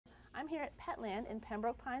here at Petland in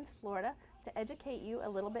Pembroke Pines, Florida, to educate you a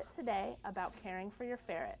little bit today about caring for your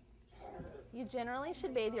ferret. You generally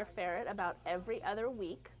should bathe your ferret about every other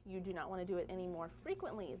week. You do not want to do it any more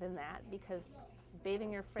frequently than that, because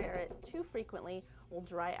bathing your ferret too frequently will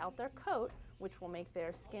dry out their coat, which will make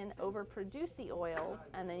their skin overproduce the oils,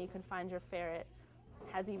 and then you can find your ferret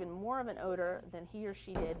has even more of an odor than he or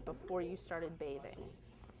she did before you started bathing.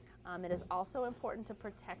 It is also important to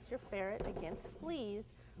protect your ferret against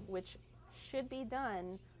fleas, which should be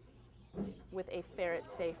done with a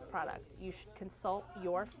ferret-safe product. You should consult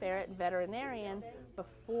your ferret veterinarian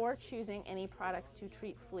before choosing any products to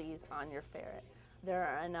treat fleas on your ferret. There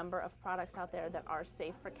are a number of products out there that are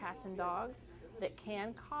safe for cats and dogs that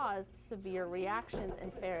can cause severe reactions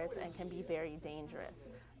in ferrets and can be very dangerous.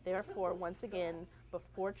 Therefore, once again,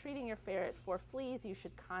 before treating your ferret for fleas, you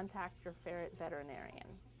should contact your ferret veterinarian.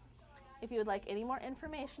 If you would like any more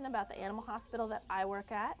information about the animal hospital that I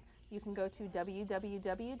work at, you can go to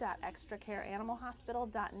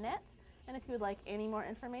www.extracareanimalhospital.net. And if you would like any more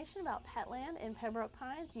information about Petland in Pembroke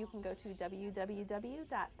Pines, you can go to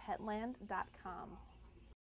www.petland.com.